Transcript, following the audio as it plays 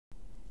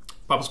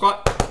Papa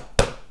Squat,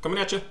 coming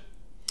at you.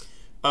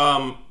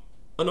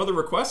 Another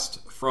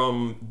request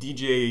from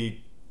DJ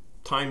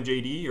Time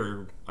JD,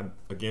 or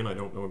again, I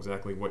don't know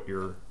exactly what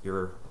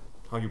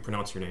how you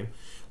pronounce your name.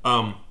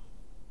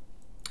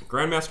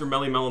 Grandmaster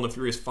Melle and the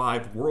Furious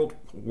 5, World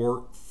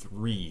War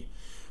III.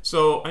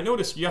 So I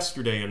noticed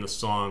yesterday in the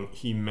song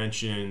he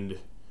mentioned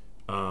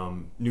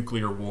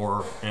nuclear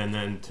war, and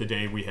then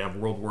today we have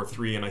World War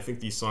III, and I think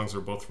these songs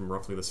are both from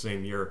roughly the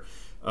same year.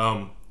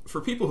 For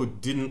people who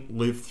didn't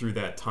live through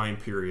that time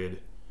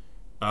period,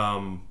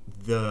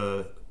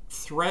 the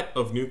threat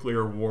of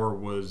nuclear war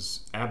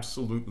was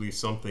absolutely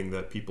something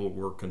that people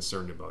were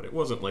concerned about. It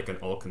wasn't like an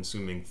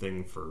all-consuming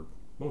thing for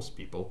most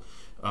people,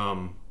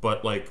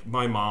 but like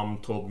my mom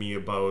told me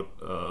about,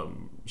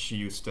 she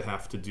used to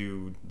have to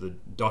do the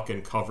duck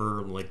and cover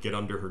and like get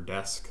under her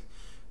desk,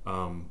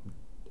 and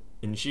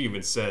she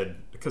even said,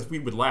 because we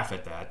would laugh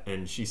at that,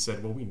 and she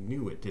said, well, we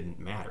knew it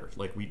didn't matter,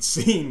 like we'd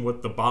seen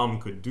what the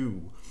bomb could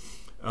do.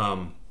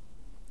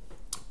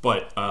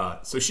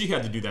 So she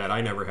had to do that. I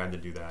never had to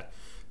do that.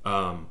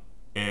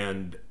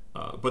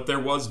 But there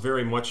was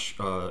very much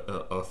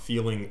a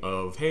feeling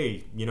of,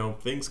 hey, you know,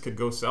 things could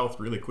go south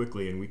really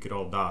quickly and we could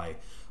all die.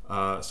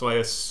 So I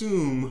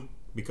assume,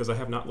 because I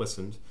have not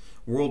listened,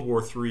 World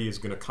War III is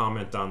going to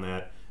comment on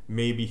that.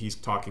 Maybe he's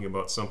talking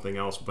about something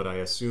else, but I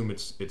assume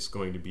it's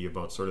going to be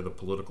about sort of the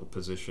political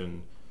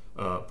position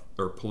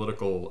or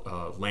political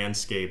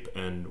landscape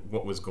and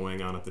what was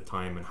going on at the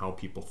time and how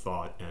people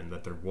thought, and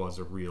that there was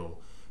a real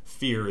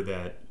fear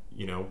that,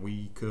 you know,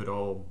 we could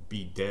all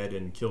be dead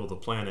and kill the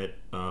planet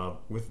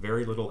with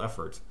very little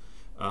effort.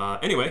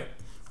 Anyway,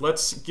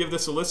 let's give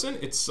this a listen.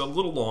 It's a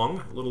little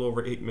long, a little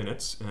over 8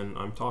 minutes, and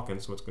I'm talking,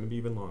 so it's going to be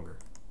even longer.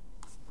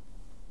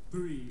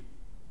 3,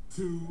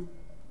 2,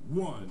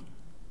 1.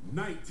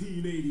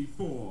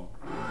 1984.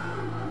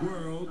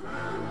 World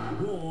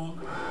War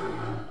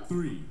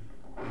III.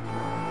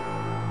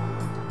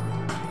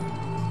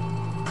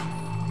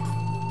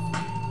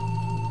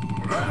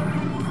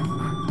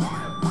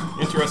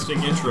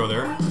 Interesting intro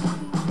there.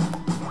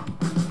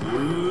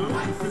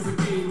 Life is a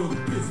game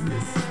of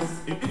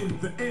business, and in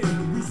the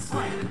end we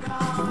fight.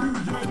 So new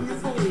young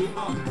is old,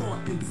 our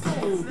thought and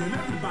soul, and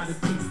everybody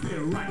thinks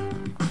they're right.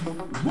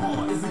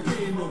 War is a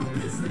game of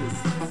business,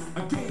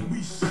 a game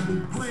we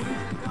shouldn't play,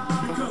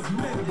 because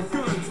men with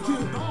guns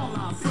killed all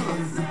our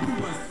sons and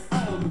threw us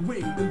all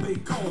away, and they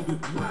called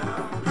it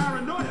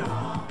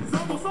paranoia. It's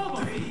almost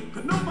over,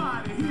 but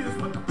nobody hears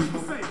what the people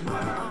say.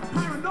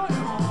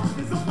 Paranoia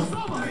is almost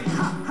over.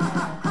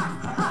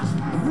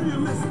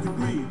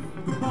 Realistically,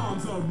 the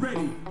bombs are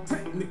ready.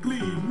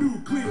 Technically,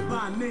 nuclear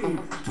by name.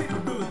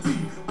 Capability,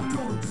 a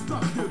total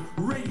destructive,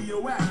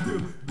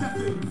 radioactive, death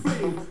and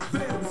flame.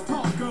 There was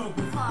talk of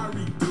a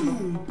fiery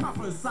doom,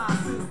 prophesied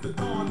since the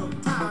dawn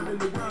of time in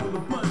the world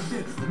of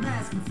bloodshed,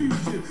 mass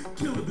confusion,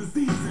 killer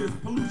diseases,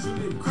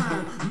 pollution and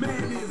crime.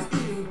 Man is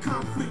in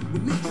conflict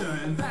with nature,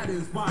 and that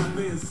is why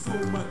there's so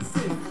much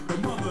sin. The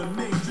mother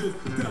nature's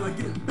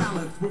delicate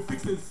balance will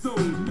fix it so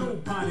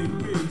nobody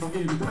wins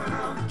in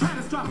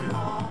catastrophic,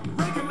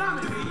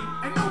 economically,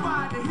 and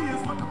nobody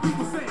hears what the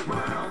people say.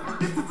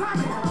 It's the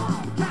timing,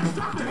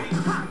 catastrophic.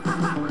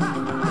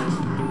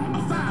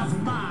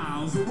 1,000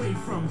 miles away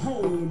from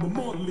home, a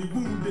mortally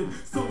wounded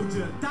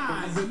soldier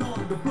dies, and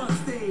on the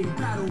bloodstained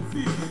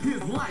battlefield,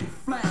 his life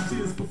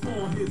flashes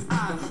before his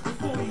eyes.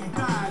 Before he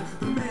died,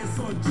 the man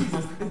saw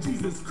Jesus, and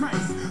Jesus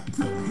Christ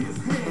took his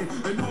hand,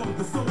 and all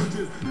the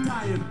soldiers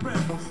die in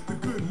breath. The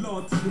good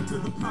Lord took him to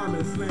the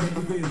promised land,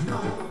 and there's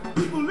no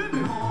people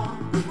living,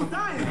 people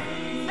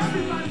dying,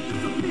 everybody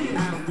disappeared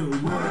after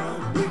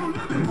world. People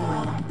living,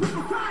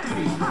 people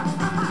crying,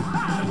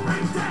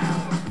 break down.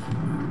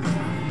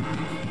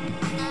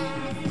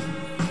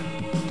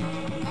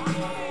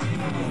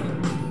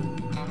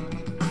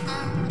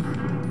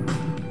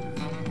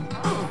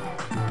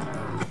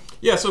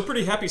 Yeah, so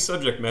pretty happy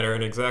subject matter,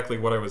 and exactly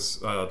what I was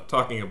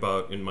talking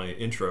about in my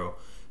intro.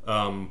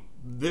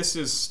 This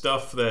is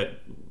stuff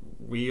that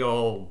we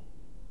all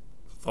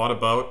thought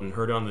about and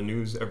heard on the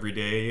news every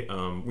day.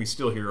 We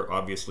still hear,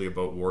 obviously,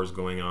 about wars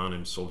going on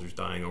and soldiers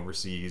dying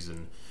overseas,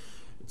 and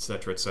et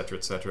cetera, et cetera,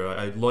 et cetera.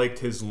 I liked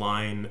his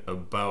line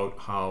about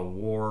how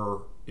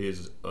war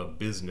is a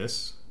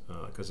business,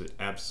 because it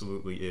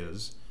absolutely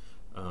is.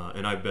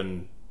 And I've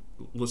been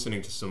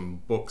listening to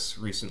some books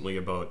recently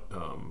about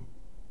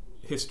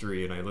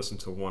history, and I listened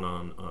to one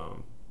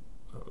on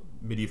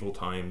medieval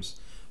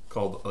times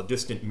called A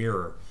Distant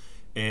Mirror,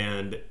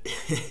 and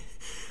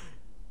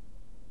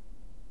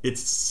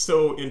it's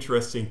so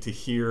interesting to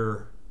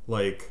hear,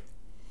 like,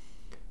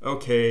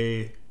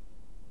 okay,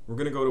 we're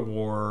gonna go to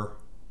war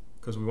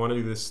because we want to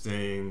do this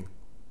thing,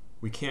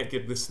 we can't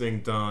get this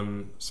thing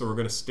done, so we're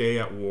gonna stay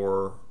at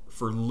war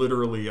for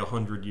literally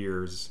 100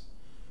 years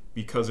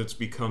because it's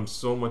become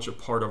so much a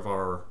part of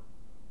our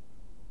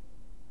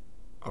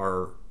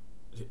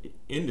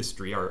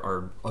industry,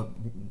 our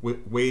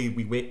way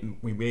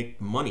we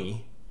make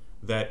money,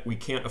 that we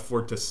can't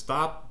afford to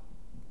stop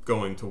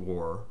going to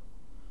war.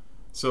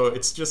 So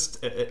it's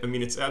just, I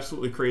mean, it's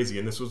absolutely crazy.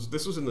 And this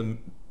was in the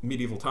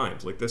medieval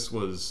times. Like this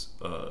was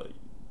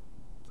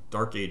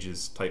Dark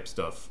Ages type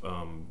stuff,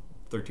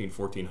 13,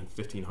 14,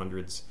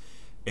 1500s.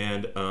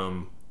 And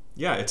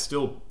yeah, it's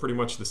still pretty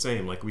much the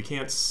same. Like we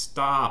can't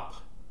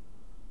stop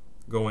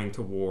going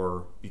to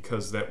war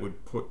because that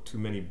would put too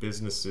many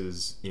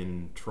businesses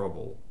in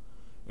trouble.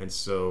 And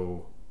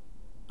so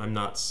I'm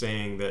not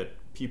saying that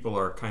people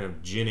are kind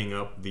of ginning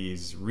up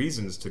these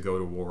reasons to go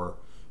to war,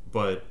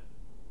 but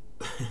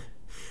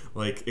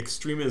like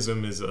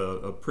extremism is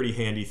a pretty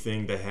handy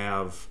thing to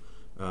have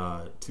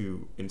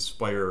to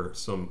inspire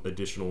some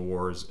additional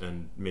wars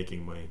and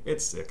making money.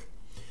 It's sick.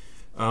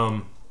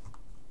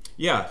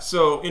 Yeah,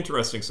 so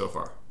interesting so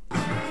far. Yeah,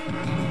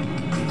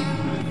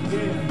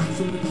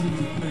 so let me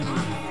just play.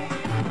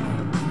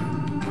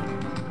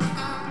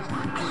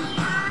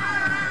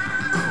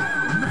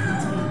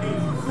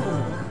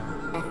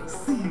 1984,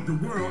 see the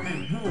world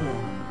at war.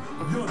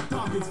 Your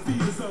darkest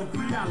fears of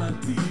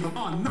reality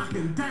are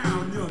knocking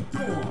down your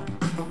door.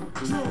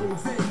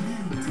 Drones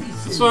and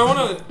mutations. So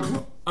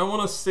I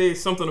want to say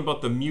something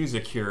about the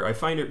music here. I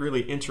find it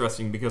really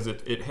interesting because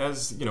it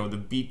has, you know, the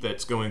beat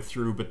that's going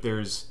through, but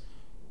there's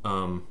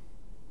on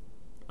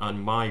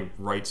my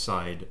right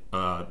side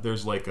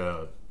there's like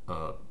a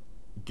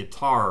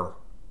guitar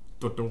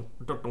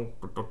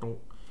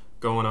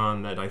going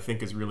on that I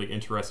think is really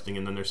interesting,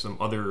 and then there's some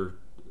other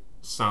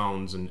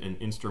sounds and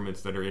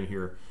instruments that are in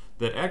here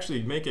that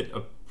actually make it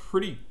a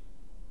pretty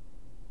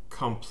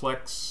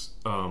complex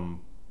bunch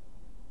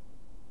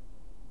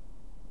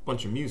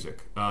of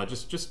music.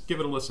 Just give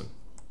it a listen.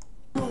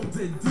 Roads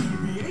and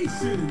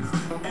deviations,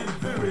 and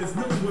there is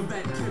no one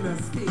that can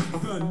escape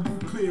the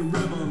nuclear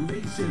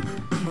revelation,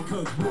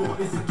 because war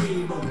is a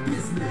game of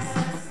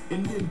business,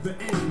 and in the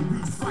end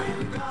we fight.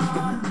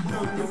 The new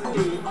young and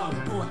old are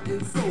bought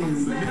and sold,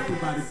 and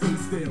everybody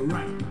thinks they're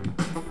right.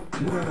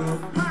 Well,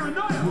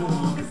 paranoia,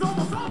 war is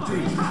almost over.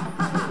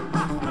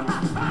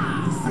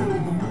 The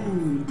silver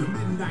moon, the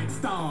midnight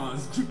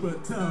stars,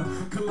 Jupiter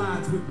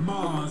collides with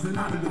Mars, and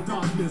out of the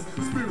darkness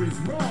spirits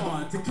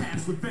roar to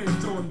cast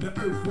revenge on the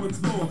earth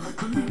once more.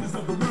 The leaders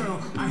of the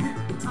world are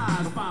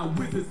hypnotized by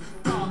wizards,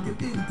 dark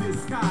and in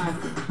disguise,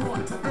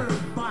 brought to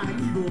earth by an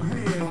evil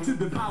hand to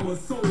devour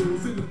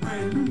souls in a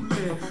brand new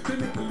land. They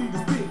make the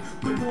leaders think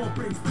the war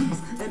brings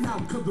peace, and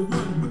out comes the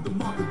one with the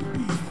mark of the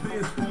beast.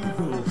 There's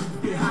evil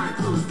behind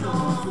closed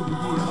doors for the year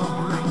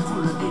of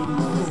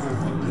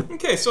 1984.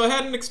 Okay, so I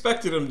hadn't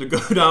expected him to go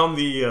down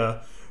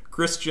the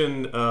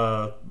Christian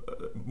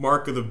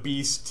mark of the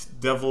beast,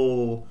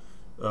 devil,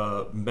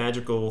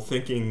 magical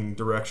thinking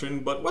direction,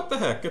 but what the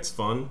heck, it's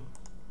fun.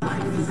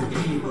 Life is a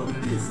game of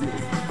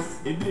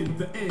business, and in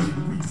the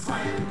end we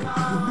fight. The new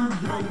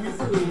young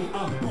and old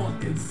are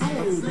bought and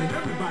sold, and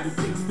everybody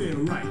thinks they're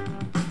right.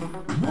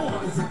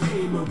 War is a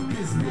game of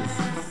business,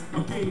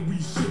 a game we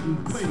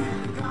shouldn't play,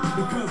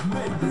 because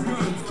men with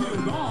guns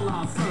killed all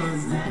our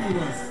sons and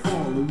blew us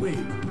all away.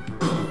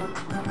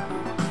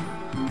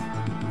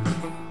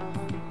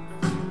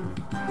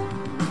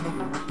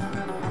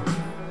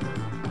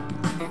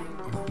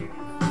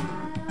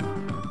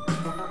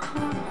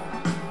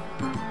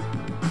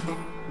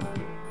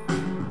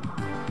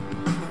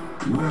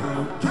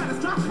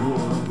 Catastrophic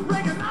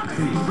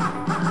Reaganomics.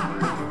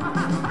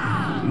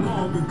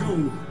 Long ago,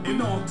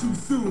 and all too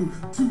soon,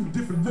 two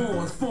different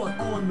wars fought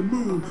on the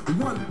moon.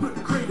 One put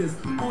craters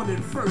on it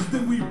first,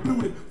 then we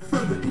blew it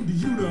further in the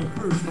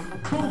universe.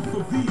 Both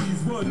of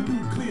these were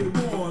nuclear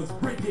wars,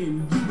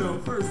 breaking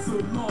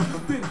universal law.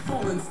 Then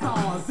falling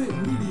stars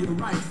and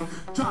meteorites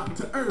dropped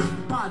to earth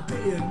by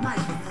day and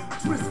night.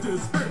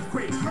 Twisters,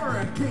 earthquakes,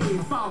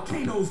 hurricanes,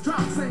 volcanoes,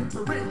 droughts, and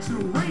torrential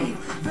rain.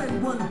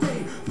 Then one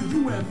day, the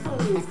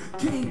UFOs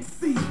came to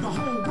see the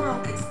whole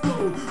world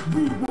explode.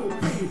 We will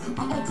pay an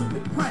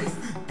ultimate price,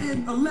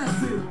 and a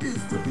lesson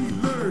is to be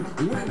learned.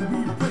 When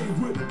we play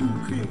with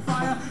nuclear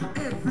fire,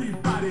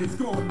 everybody's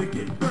going to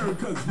get burned,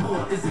 cause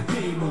war is a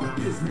game of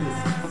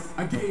business,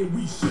 a game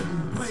we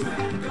shouldn't play,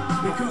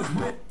 because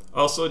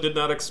Also, did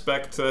not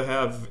expect to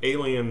have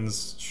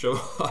aliens show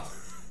up.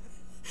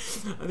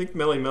 I think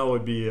Melle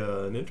would be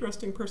an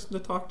interesting person to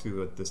talk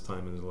to at this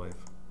time in his life.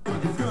 the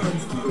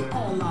guns killed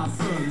all our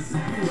sons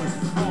and blew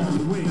us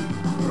all away.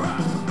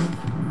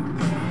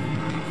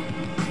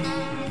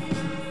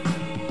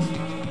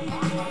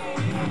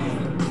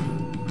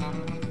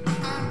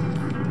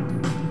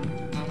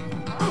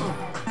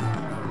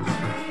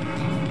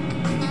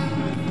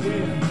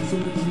 Yeah, so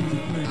let the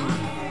music play.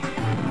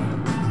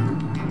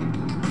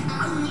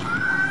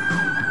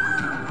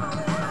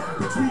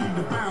 Between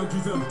the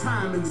boundaries of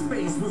time and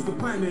space was the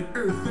planet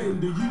Earth and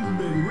the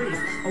human race.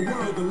 A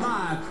world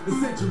alive, a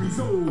centuries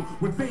old,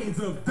 with veins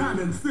of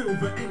diamond,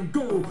 silver, and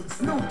gold.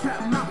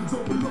 Snow-capped mountains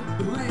overlook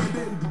the land,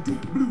 and the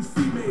deep blue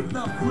sea made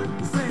love with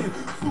the sand.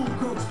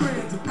 Full-grown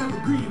strands of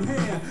evergreen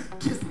hair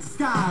kissed the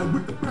sky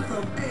with the breath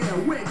of air.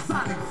 Where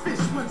exotic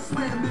fish once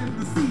swam in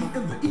the sea,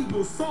 and the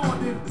eagle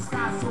soared in the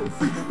sky so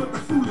free. But the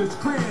foolish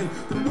clan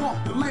that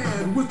walked the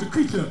land was the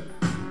creature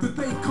that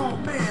they call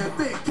man.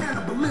 They're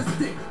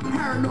cannibalistic,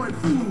 paranoid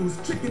fools,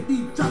 tricking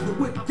each other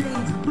with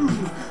games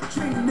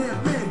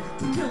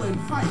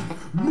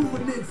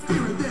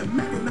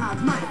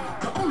God's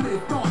might. The only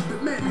thought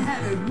that men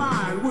had in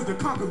mind was to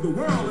conquer the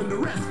world and the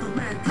rest of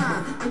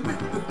mankind. And with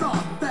the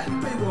thought that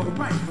they were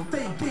right,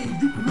 they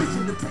gave you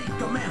permission to take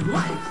a man's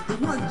life. The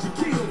ones you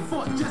killed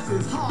fought just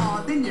as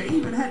hard, then you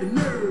even had the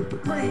nerve to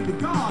pray to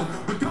God.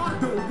 But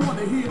God don't want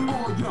to hear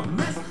all your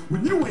mess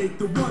when you ain't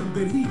the one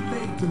that he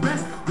laid to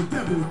rest. The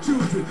devil's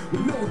children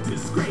with no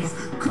disgrace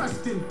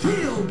crushed and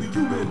killed the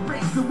human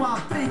race. And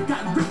while they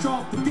got rich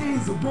off the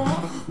gains of war,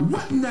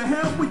 what in the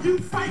hell were you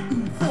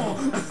fighting for?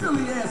 A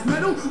silly ass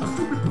medal, a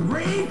stupid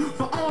parade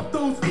for all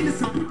those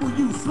innocent people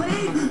you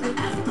slayed. And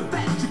after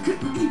that you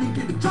couldn't even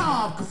get a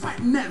job, cause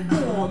fighting that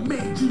war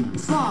made you a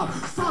slob.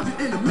 Sergeant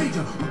and a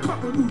major, a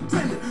corporal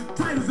lieutenant,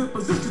 titles and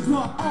positions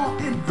were all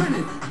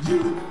invented.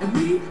 You and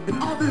me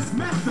and all this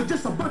mess are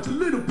just a bunch of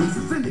little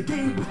pieces in the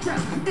game of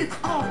chess. It's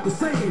all the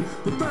same.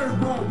 The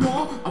Third World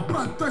War, a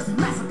bloodthirsty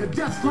massacre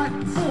just like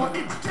before.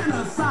 It's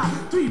genocide,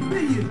 3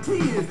 billion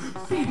tears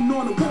feeding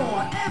on the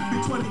war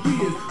every 20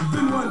 years.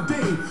 Then one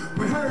day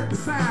we heard the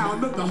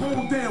sound of the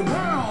whole damn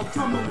world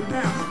tumbling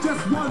down.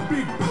 Just one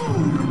big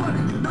boom, and what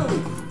do you know?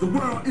 The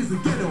world is a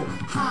ghetto,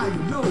 high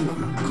and low,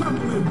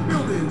 crumbling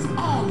buildings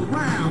all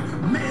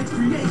around. Man's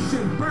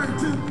creation burned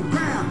to the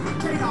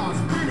ground. Chaos,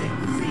 panic,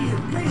 fear,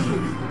 pain,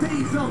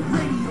 days of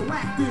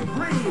radioactive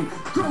rain.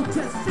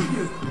 Grotesque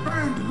figures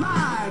burned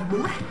alive,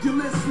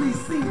 miraculously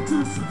seem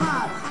to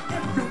survive.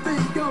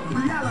 Everything of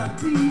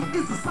reality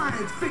is a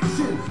science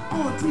fiction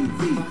on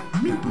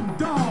TV. Mutant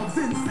dogs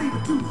and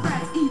saber-toothed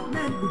rats eat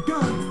men with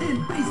guns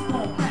and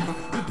baseball bats.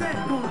 The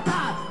dead won't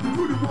die, the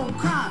rooted won't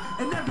cry,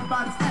 and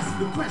everybody's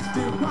asking the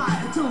question why.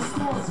 Until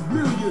scores of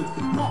millions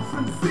walk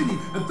from the city,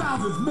 and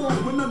thousands more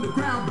went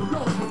underground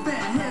below with their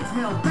heads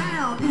held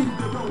down in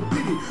their own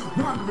pity,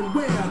 wondering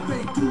where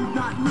they do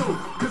not know.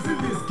 Cause in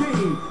this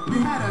game we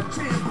had a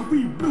chance, but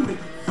we blew it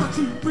for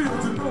cheap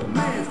thrills and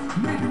romance.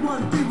 Maybe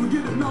one day we'll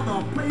get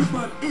another play,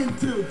 but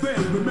until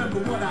then, remember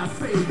what I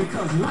say,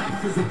 because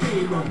life is a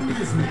game of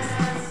business.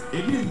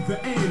 And in the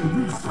end,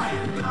 we fight.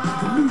 The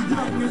new,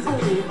 young, and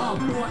old are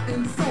bought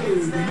and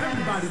sold, and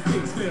everybody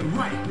thinks they're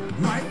right,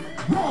 right?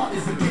 War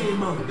is a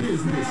game of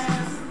business,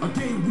 a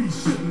game we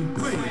shouldn't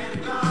play,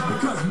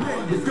 because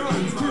men with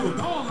guns killed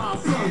all our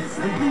sons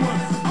and blew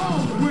us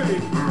all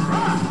away.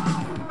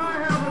 I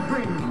have a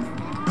dream.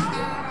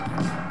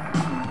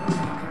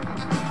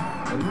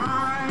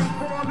 My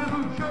 4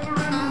 little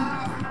children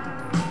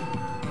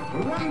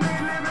will one day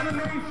live in a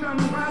nation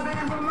where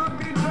they will not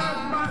be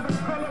judged by the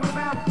color of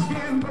their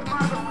skin, but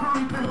by the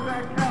content of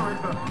their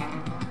character.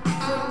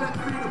 So let's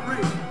read a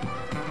break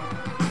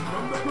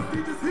from the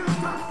prestigious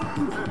hilltops of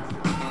Cruises.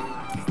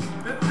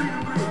 Let's read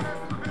a break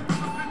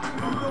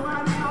from the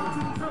mighty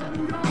mountains of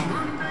New York.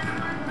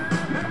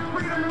 Let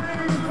freedom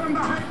ring from the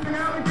hiking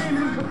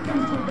Alleghenies of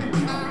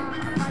Pennsylvania.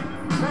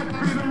 Let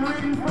freedom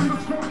ring from the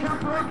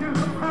snow-capped Rockies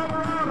of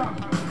Colorado.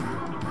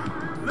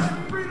 Let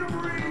freedom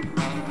ring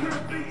from the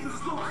Caribbean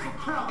slopes of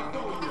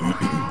California.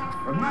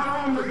 But not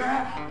only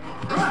that,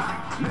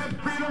 let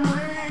freedom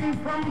ring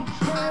from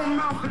Stone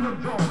Mountain of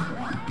Georgia.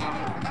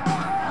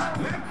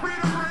 Let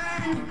freedom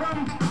ring from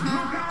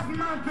Lookout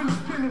Mountain,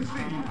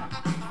 Tennessee.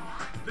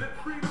 Let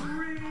freedom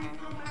ring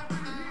from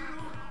every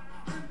hill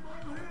and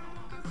molehill,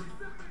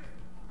 Mississippi.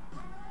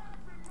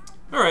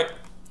 All right.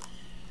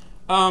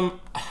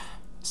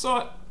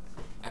 So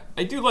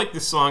I do like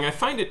this song. I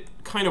find it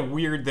kind of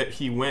weird that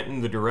he went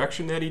in the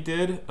direction that he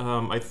did.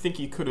 I think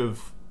he could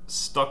have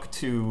stuck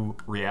to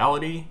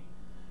reality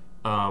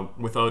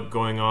without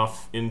going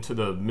off into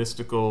the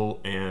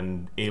mystical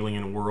and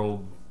alien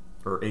world,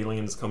 or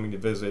aliens coming to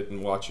visit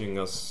and watching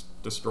us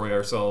destroy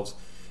ourselves.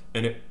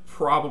 And it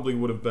probably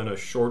would have been a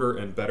shorter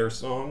and better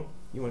song.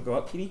 You want to go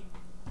out, Petey?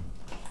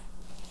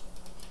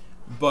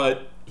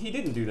 But he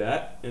didn't do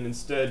that, and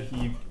instead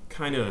he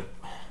kind of...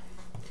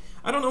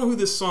 I don't know who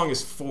this song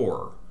is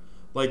for.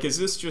 Like, is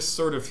this just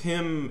sort of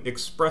him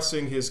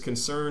expressing his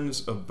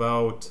concerns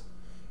about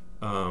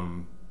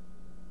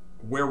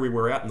where we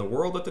were at in the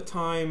world at the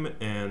time,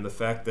 and the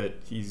fact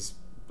that he's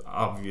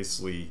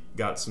obviously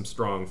got some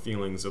strong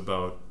feelings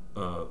about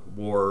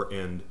war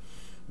and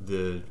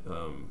the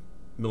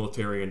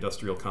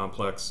military-industrial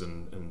complex,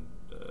 and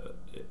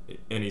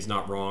he's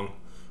not wrong.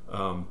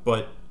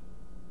 But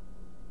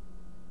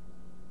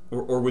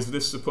or was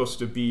this supposed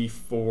to be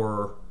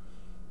for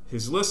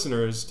his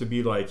listeners to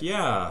be like,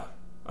 yeah,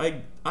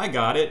 I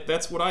got it,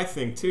 that's what I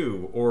think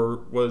too?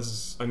 Or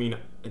was, I mean,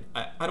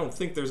 I don't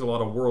think there's a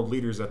lot of world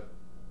leaders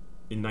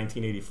in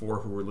 1984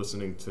 who were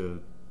listening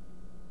to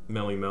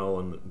Melle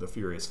and the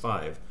Furious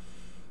Five.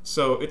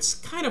 So it's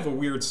kind of a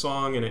weird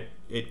song, and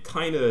it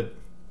kind of,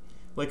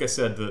 like I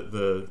said,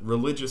 the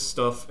religious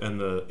stuff and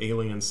the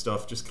alien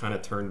stuff just kind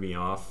of turned me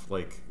off.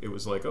 Like, it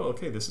was like, oh,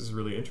 okay, this is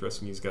really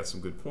interesting. He's got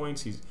some good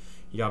points.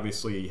 He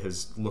obviously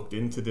has looked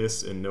into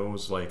this and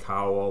knows like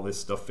how all this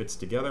stuff fits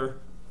together.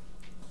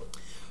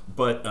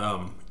 But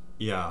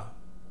yeah,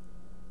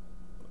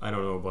 I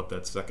don't know about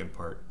that second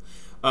part.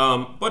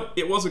 But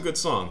it was a good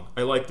song.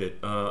 I liked it.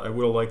 I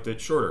would have liked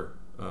it shorter,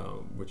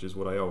 which is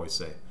what I always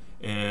say.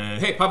 And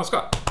hey, Papa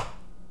Scott,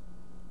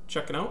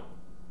 checking out.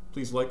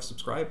 Please like,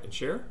 subscribe, and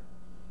share.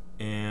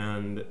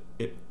 and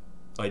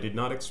I did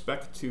not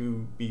expect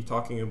to be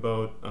talking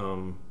about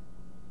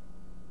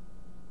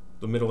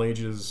the Middle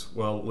Ages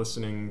while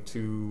listening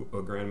to a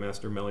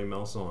Grandmaster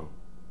Melle song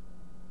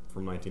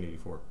from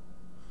 1984.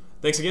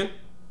 Thanks again.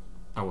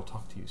 I will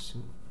talk to you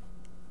soon.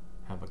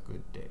 Have a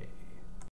good day.